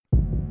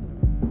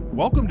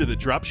Welcome to the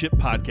Dropship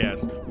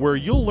Podcast, where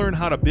you'll learn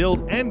how to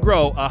build and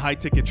grow a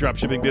high-ticket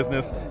dropshipping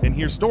business and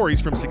hear stories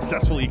from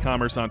successful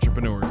e-commerce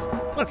entrepreneurs.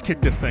 Let's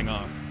kick this thing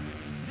off.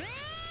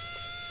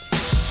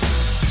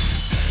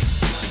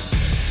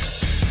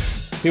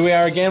 Here we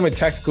are again with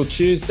Tactical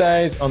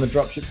Tuesdays on the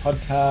Dropship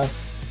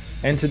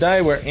Podcast. And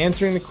today we're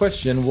answering the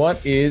question,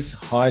 what is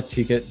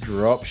high-ticket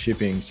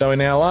dropshipping? So in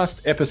our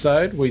last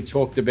episode, we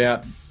talked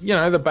about,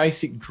 the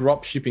basic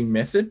dropshipping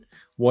method,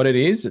 what it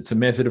is. It's a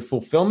method of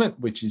fulfillment,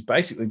 which is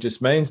basically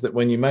just means that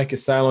when you make a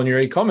sale on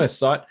your e-commerce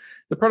site,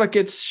 the product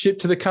gets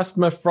shipped to the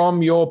customer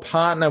from your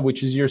partner,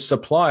 which is your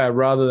supplier,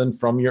 rather than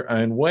from your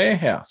own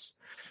warehouse.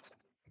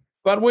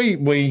 But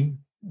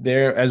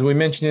there, as we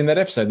mentioned in that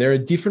episode, there are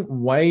different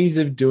ways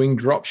of doing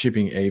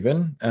dropshipping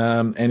even.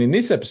 And in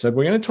this episode,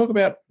 we're going to talk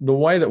about the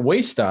way that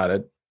we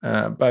started.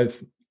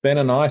 Both Ben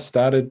and I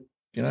started,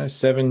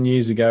 7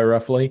 years ago,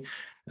 roughly,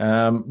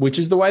 which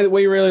is the way that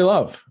we really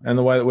love and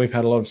the way that we've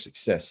had a lot of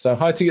success. So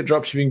high-ticket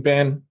dropshipping,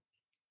 Ben,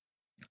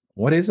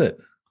 what is it?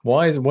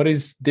 What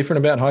is different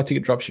about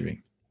high-ticket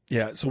dropshipping?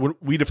 Yeah, so when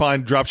we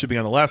defined dropshipping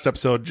on the last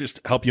episode, just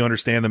to help you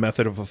understand the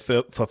method of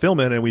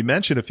fulfillment, and we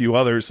mentioned a few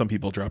others. Some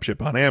people dropship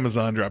on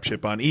Amazon,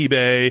 dropship on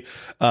eBay.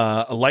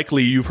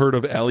 Likely you've heard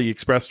of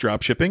AliExpress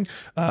dropshipping,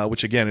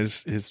 which again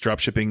is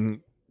dropshipping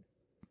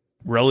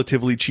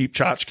relatively cheap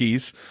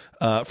tchotchkes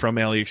from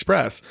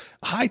AliExpress.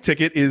 High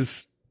ticket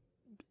is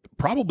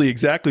probably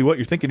exactly what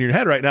you're thinking in your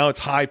head right now. It's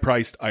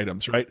high-priced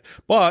items, right?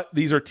 But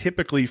these are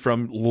typically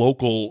from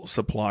local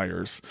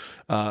suppliers.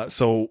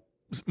 So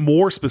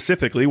more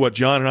specifically, what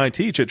John and I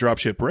teach at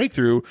Dropship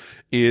Breakthrough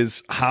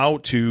is how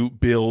to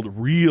build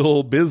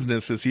real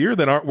businesses here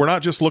that we're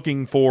not just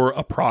looking for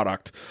a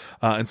product.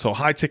 And so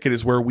high ticket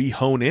is where we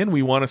hone in.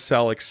 We want to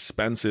sell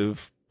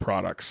expensive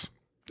products.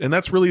 And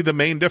that's really the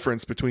main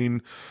difference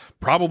between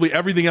probably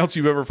everything else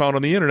you've ever found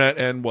on the internet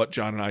and what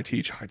John and I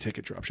teach, high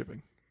ticket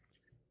dropshipping.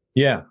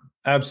 Yeah,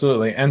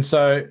 absolutely. And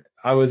so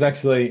I was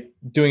actually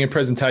doing a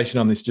presentation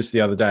on this just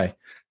the other day.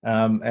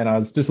 And I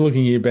was just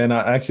looking here, Ben.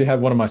 I actually have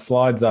one of my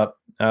slides up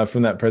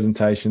from that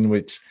presentation,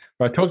 where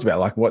I talked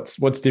about like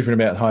what's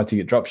different about high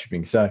ticket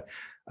dropshipping. So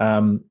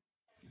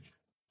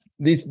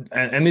this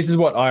is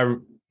what I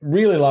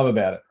really love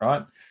about it,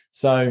 right?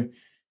 So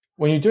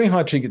when you're doing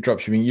high ticket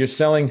dropshipping, you're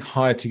selling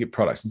higher ticket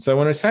products. And so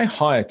when I say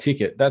higher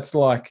ticket, that's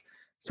like,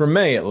 for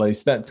me at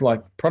least, that's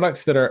like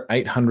products that are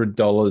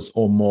 $800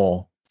 or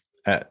more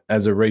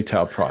as a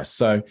retail price.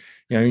 So,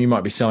 you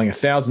might be selling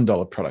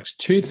 $1,000 products,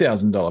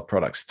 $2,000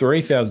 products,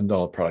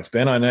 $3,000 products.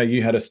 Ben, I know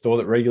you had a store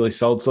that regularly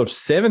sold sort of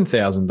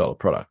 $7,000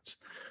 products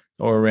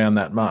or around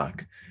that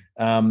mark.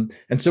 And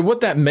so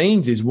what that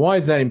means is, why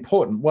is that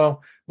important?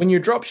 Well, when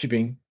you're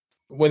dropshipping,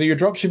 whether you're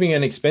dropshipping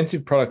an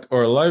expensive product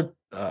or a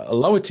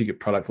lower ticket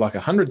product, like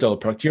 $100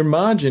 product, your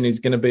margin is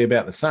going to be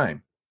about the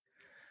same,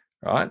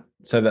 right?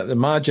 So that the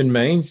margin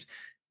means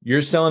you're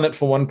selling it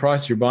for one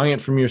price, you're buying it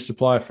from your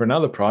supplier for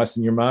another price,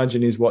 and your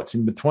margin is what's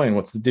in between.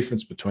 What's the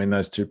difference between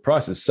those two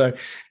prices? So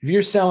if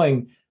you're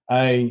selling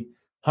a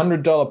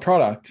 $100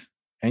 product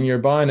and you're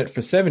buying it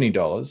for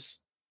 $70,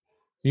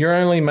 you're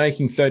only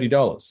making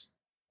 $30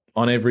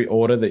 on every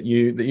order that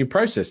you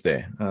process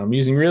there. I'm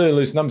using really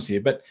loose numbers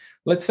here, but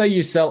let's say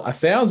you sell a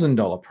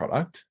 $1,000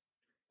 product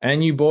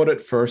and you bought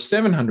it for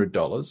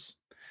 $700,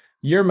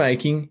 you're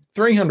making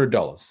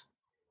 $300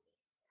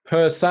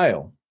 per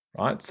sale.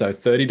 Right, so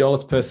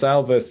 $30 per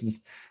sale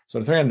versus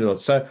sort of $300.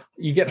 So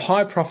you get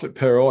high profit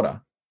per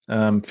order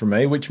from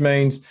me, which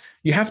means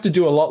you have to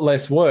do a lot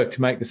less work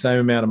to make the same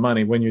amount of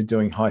money when you're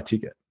doing high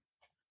ticket.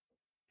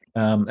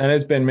 And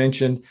as Ben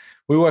mentioned,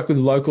 we work with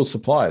local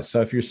suppliers.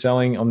 So if you're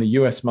selling on the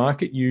US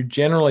market, you're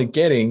generally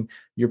getting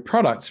your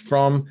products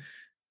from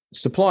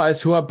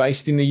suppliers who are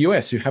based in the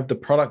US, who have the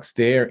products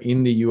there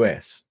in the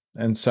US.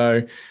 And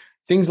so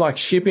things like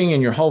shipping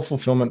and your whole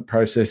fulfillment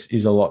process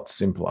is a lot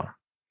simpler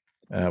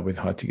with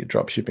high-ticket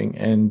dropshipping.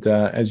 And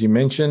as you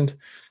mentioned,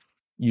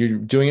 you're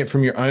doing it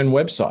from your own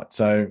website.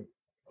 So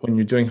when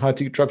you're doing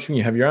high-ticket dropshipping,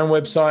 you have your own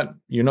website.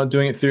 You're not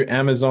doing it through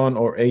Amazon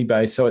or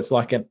eBay. So it's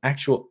like an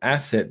actual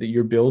asset that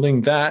you're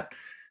building that,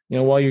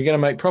 while you're going to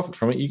make profit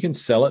from it, you can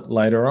sell it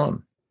later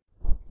on.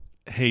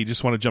 Hey,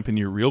 just want to jump in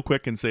here real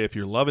quick and say, if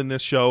you're loving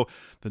this show,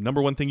 the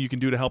number one thing you can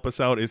do to help us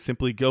out is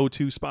simply go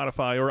to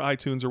Spotify or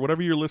iTunes or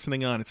whatever you're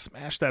listening on and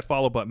smash that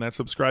follow button, that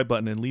subscribe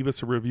button, and leave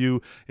us a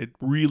review. It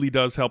really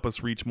does help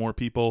us reach more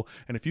people.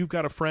 And if you've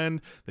got a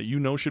friend that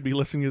should be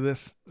listening to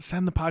this,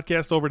 send the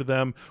podcast over to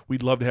them.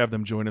 We'd love to have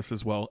them join us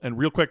as well. And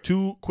real quick,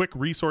 2 quick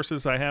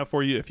resources I have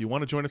for you. If you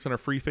want to join us in our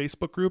free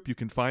Facebook group, you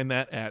can find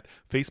that at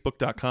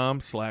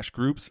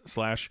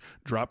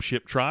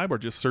facebook.com/groups/Dropship Tribe, or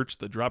just search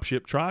the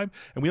Dropship Tribe.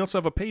 And we also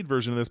have a paid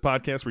version of this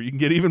podcast where you can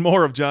get even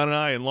more of John and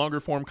I and longer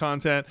form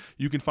content.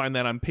 You can find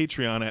that on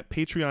Patreon at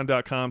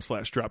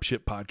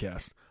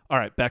patreon.com/dropshippodcast. All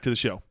right, back to the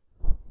show.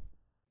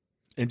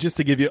 And just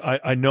to give you,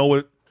 I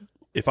know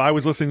if I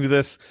was listening to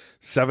this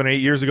 7, 8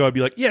 years ago, I'd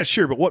be like, yeah,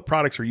 sure, but what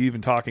products are you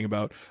even talking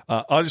about?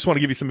 I just want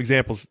to give you some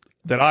examples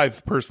that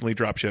I've personally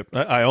dropshipped.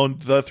 I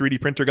owned the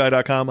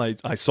 3dprinterguy.com.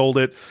 I sold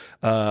it.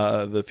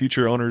 The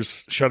future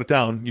owners shut it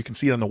down. You can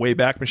see it on the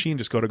Wayback Machine.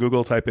 Just go to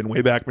Google, type in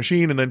Wayback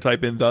Machine, and then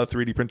type in the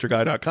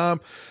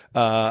 3dprinterguy.com.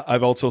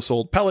 I've also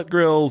sold pellet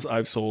grills.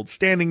 I've sold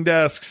standing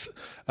desks.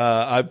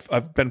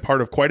 I've been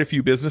part of quite a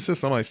few businesses.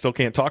 Some I still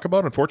can't talk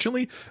about,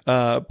 unfortunately.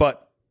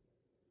 But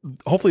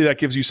hopefully that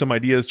gives you some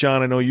ideas.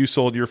 John, I know you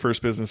sold your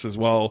first business as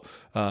well,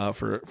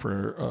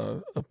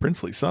 for a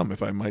princely sum,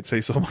 if I might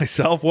say so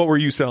myself. What were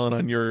you selling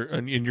in your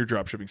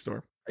dropshipping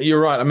store? You're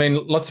right. I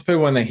mean, lots of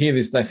people, when they hear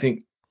this, they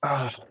think,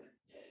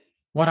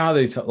 what are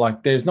these?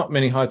 Like, there's not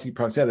many high ticket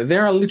products out there.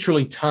 There are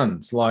literally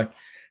tons. Like,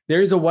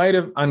 there is a way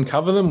to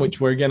uncover them, which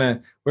we're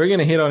gonna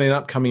hit on in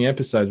upcoming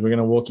episodes. We're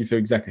gonna walk you through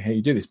exactly how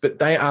you do this, but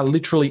they are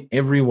literally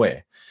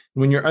everywhere.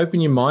 When you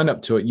open your mind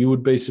up to it, you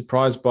would be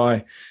surprised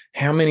by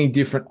how many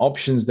different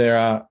options there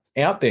are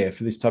out there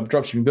for this type of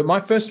dropshipping. But my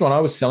first one, I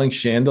was selling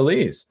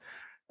chandeliers.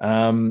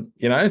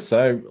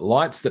 So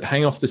lights that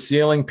hang off the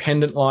ceiling,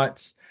 pendant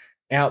lights,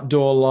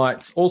 outdoor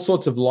lights, all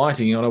sorts of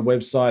lighting on a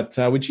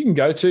website, which you can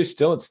go to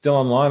still. It's still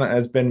online.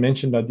 As Ben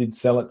mentioned, I did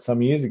sell it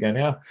some years ago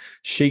now,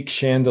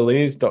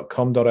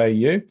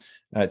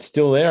 chicchandeliers.com.au. It's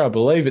still there. I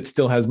believe it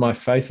still has my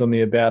face on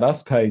the About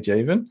Us page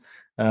even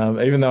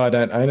though I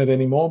don't own it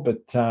anymore.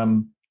 But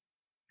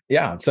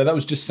so that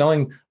was just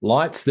selling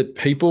lights that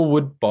people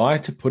would buy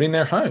to put in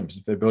their homes.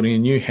 If they're building a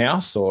new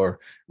house or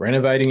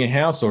renovating a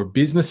house, or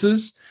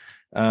businesses,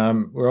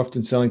 we're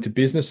often selling to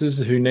businesses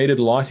who needed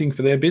lighting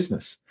for their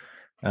business.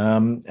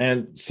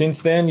 And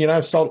since then,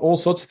 I've sold all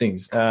sorts of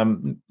things.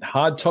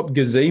 Hardtop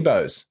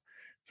gazebos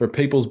for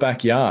people's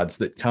backyards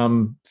that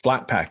come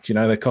flat packed.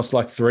 They cost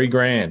like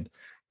 $3,000.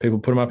 People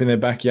put them up in their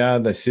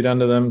backyard. They sit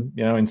under them,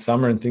 in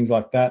summer and things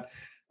like that.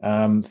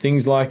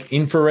 Things like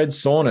infrared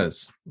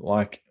saunas.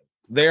 Like,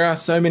 there are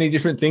so many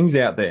different things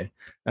out there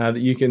that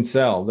you can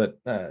sell. That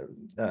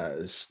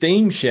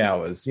steam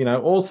showers,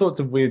 all sorts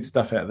of weird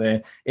stuff out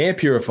there. Air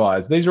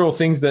purifiers. These are all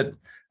things that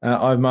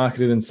I've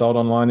marketed and sold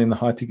online in the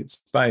high ticket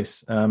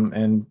space.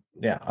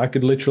 I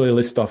could literally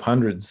list off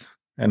hundreds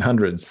and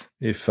hundreds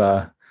if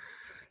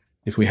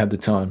we had the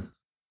time.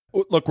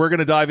 Look, we're going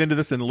to dive into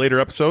this in later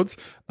episodes.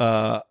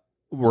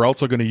 We're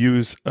also going to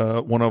use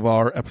one of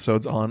our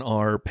episodes on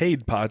our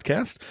paid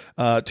podcast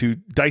to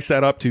dice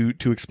that up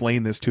to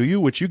explain this to you,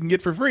 which you can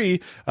get for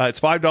free. It's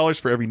 $5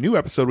 for every new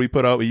episode we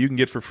put out, but you can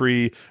get for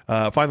free.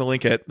 Find the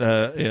link at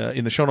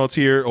in the show notes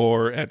here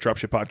or at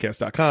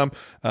dropshippodcast.com.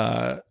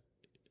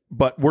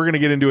 But we're going to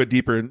get into it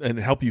deeper and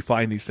help you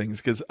find these things,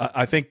 because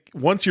I think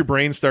once your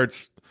brain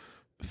starts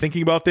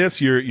thinking about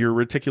this, your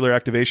reticular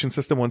activation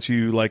system, once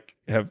you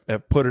have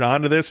put it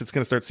onto this, it's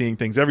going to start seeing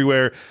things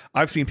everywhere.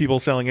 I've seen people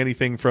selling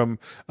anything from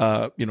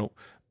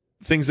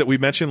things that we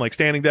mentioned, like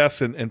standing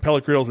desks and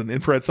pellet grills and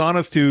infrared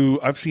saunas, to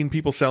I've seen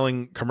people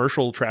selling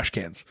commercial trash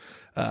cans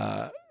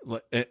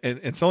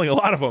and selling a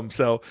lot of them.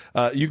 So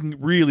you can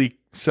really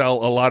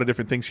sell a lot of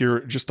different things here.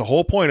 Just the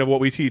whole point of what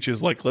we teach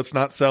is let's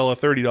not sell a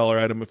 $30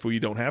 item if we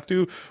don't have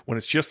to, when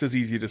it's just as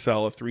easy to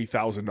sell a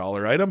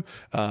 $3,000 item.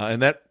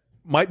 And that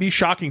might be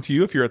shocking to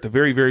you if you're at the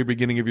very, very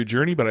beginning of your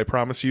journey, but I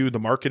promise you the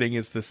marketing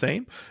is the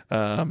same.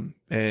 And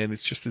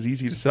it's just as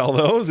easy to sell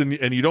those, and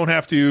you don't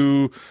have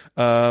to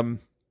run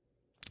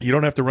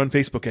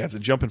Facebook ads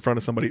and jump in front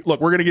of somebody. Look,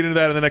 we're going to get into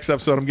that in the next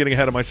episode. I'm getting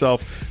ahead of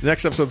myself. The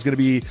next episode is going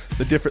to be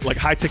the different,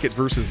 high ticket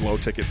versus low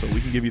ticket. So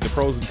we can give you the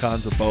pros and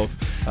cons of both.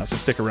 So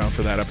stick around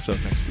for that episode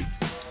next week.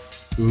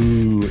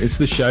 Ooh, it's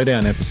the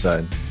showdown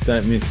episode.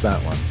 Don't miss that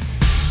one.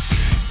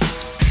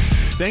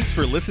 Thanks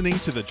for listening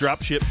to the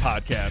Dropship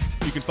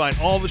Podcast. You can find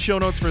all the show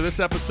notes for this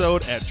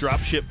episode at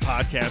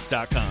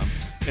dropshippodcast.com.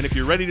 And if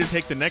you're ready to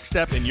take the next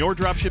step in your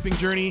dropshipping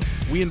journey,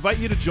 we invite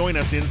you to join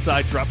us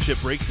inside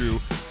Dropship Breakthrough,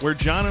 where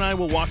John and I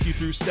will walk you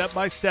through step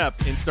by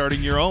step in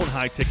starting your own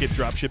high-ticket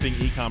dropshipping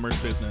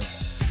e-commerce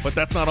business. But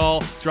that's not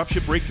all.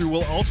 Dropship Breakthrough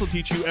will also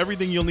teach you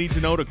everything you'll need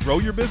to know to grow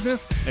your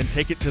business and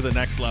take it to the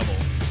next level.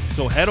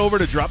 So head over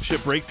to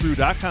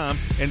dropshipbreakthrough.com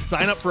and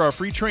sign up for our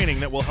free training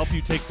that will help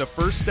you take the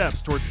first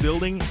steps towards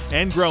building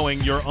and growing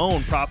your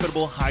own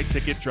profitable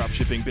high-ticket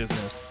dropshipping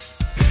business.